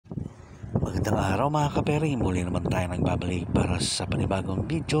Magandang araw mga kaperi, muli naman tayo nagbabalik para sa panibagong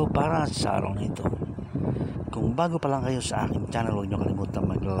video para sa araw na ito. Kung bago pa lang kayo sa aking channel, huwag nyo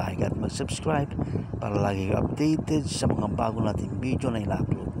kalimutan mag-like at mag-subscribe para lagi kayo updated sa mga bago nating video na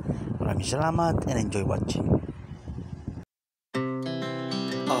ila-upload. Maraming salamat and enjoy watching.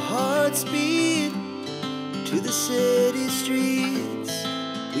 Our hearts beat to the city streets.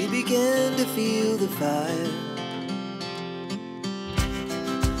 We began to feel the fire.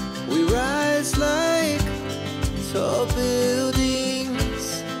 We rise like tall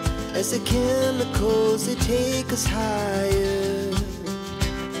buildings as the chemicals, they take us higher.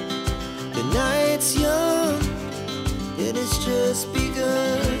 The night's young, it has just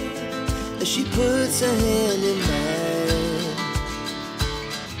begun as she puts her hand in mine.